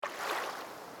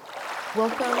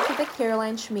Welcome to the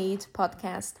Caroline Schmid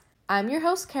podcast. I'm your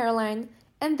host, Caroline,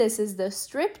 and this is the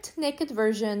stripped naked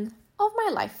version of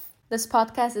my life. This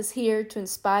podcast is here to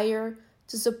inspire,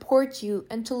 to support you,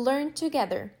 and to learn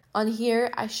together. On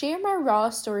here, I share my raw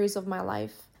stories of my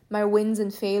life, my wins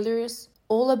and failures,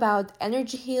 all about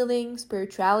energy healing,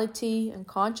 spirituality, and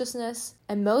consciousness,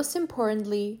 and most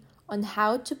importantly, on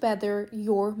how to better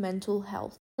your mental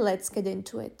health. Let's get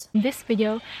into it. In this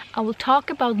video, I will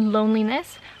talk about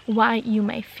loneliness, why you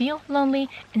may feel lonely,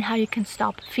 and how you can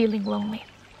stop feeling lonely.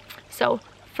 So,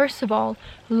 first of all,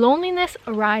 loneliness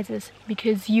arises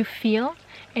because you feel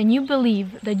and you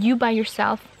believe that you by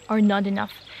yourself are not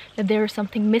enough, that there is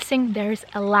something missing, there is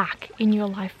a lack in your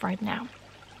life right now.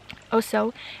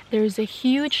 Also, there is a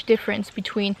huge difference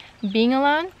between being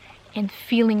alone and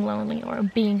feeling lonely or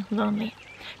being lonely,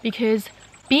 because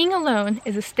being alone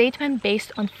is a statement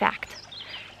based on fact.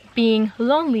 Being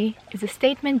lonely is a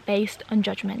statement based on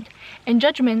judgment, and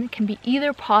judgment can be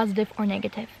either positive or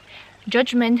negative.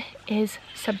 Judgment is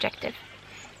subjective.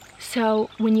 So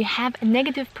when you have a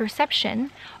negative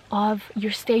perception of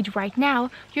your state right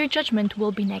now, your judgment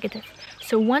will be negative.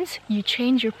 So once you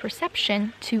change your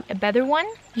perception to a better one,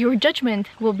 your judgment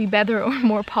will be better or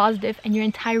more positive, and your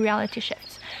entire reality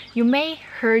shifts. You may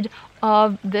heard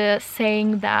of the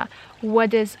saying that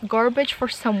what is garbage for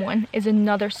someone is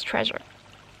another's treasure,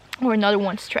 or another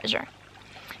one's treasure,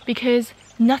 because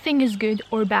nothing is good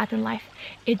or bad in life.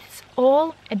 It's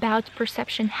all about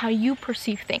perception, how you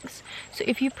perceive things. So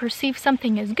if you perceive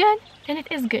something as good, then it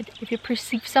is good. If you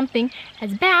perceive something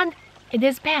as bad, it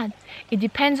is bad. It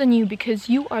depends on you, because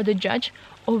you are the judge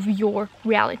of your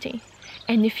reality.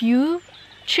 And if you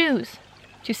choose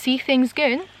to see things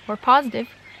good or positive,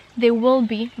 they will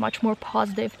be much more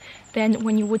positive than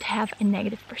when you would have a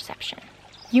negative perception.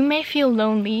 You may feel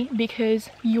lonely because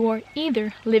you're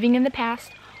either living in the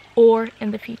past or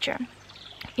in the future.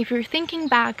 If you're thinking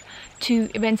back to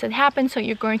events that happened, so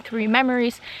you're going through your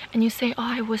memories and you say,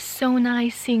 oh, it was so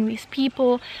nice seeing these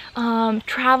people,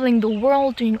 traveling the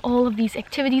world, doing all of these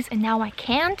activities, and now I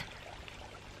can't.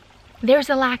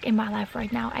 There's a lack in my life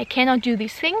right now. I cannot do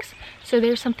these things, so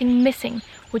there's something missing,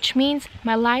 which means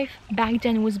my life back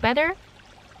then was better,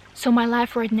 so my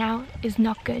life right now is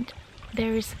not good.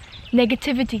 There's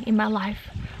negativity in my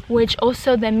life, which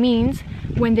also then means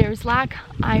when there's lack,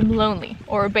 I'm lonely,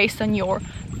 or based on your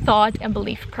thought and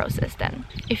belief process then.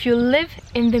 If you live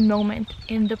in the moment,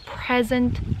 in the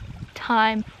present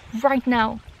time, right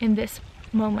now, in this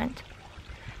moment,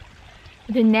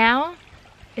 the now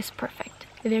is perfect.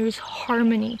 There is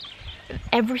harmony.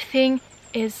 Everything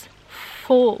is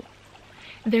full.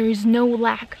 There is no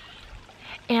lack.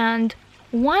 And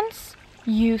once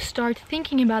you start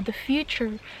thinking about the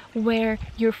future, where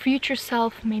your future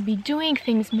self may be doing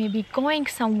things, may be going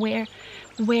somewhere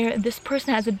where this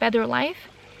person has a better life,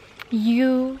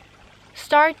 you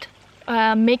start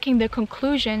making the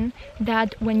conclusion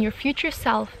that when your future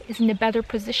self is in a better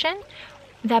position,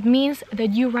 that means that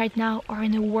you right now are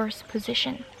in a worse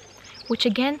position, which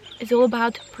again is all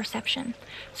about perception.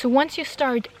 So once you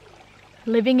start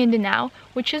living in the now,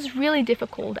 which is really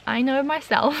difficult, I know it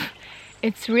myself,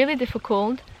 it's really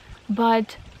difficult,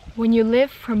 but when you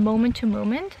live from moment to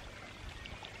moment,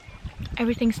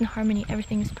 everything's in harmony,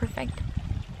 everything is perfect,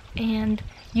 and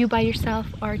you by yourself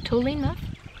are totally enough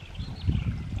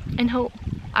and whole.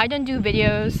 I don't do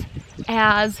videos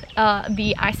as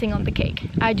the icing on the cake.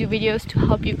 I do videos to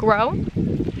help you grow,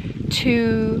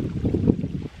 to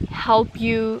help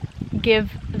you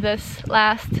give this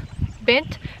last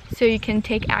bit so you can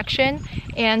take action,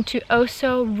 and to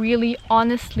also really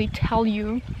honestly tell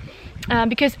you,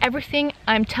 because everything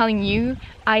I'm telling you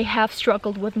I have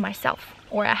struggled with myself,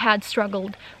 or I had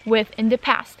struggled with in the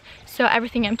past. So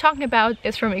everything I'm talking about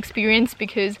is from experience,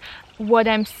 because what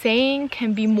I'm saying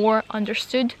can be more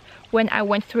understood when I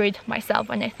went through it myself.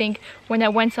 And I think when I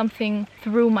went something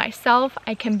through myself,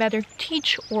 I can better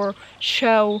teach or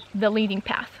show the leading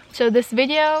path. So these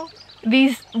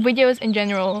videos in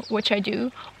general, which I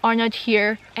do, are not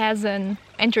here as an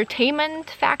entertainment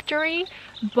factory,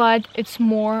 but it's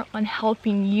more on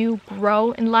helping you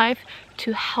grow in life,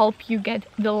 to help you get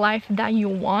the life that you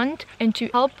want, and to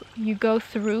help you go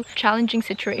through challenging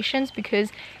situations,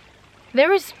 because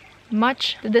there is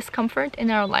much discomfort in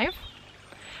our life,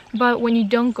 but when you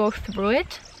don't go through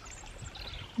it,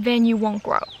 then you won't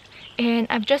grow. And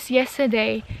I've just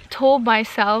yesterday told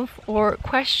myself or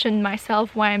questioned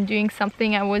myself why I'm doing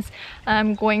something. I was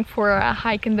going for a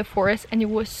hike in the forest, and it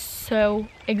was so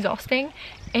exhausting,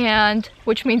 and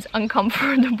which means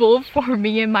uncomfortable for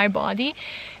me and my body.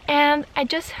 And I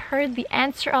just heard the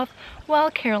answer of, well,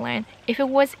 Caroline, if it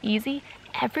was easy,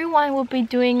 everyone would be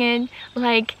doing it.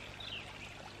 Like,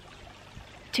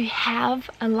 to have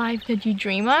a life that you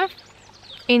dream of,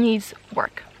 it needs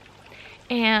work.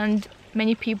 And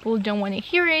many people don't want to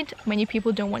hear it, many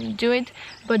people don't want to do it,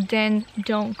 but then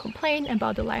don't complain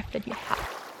about the life that you have.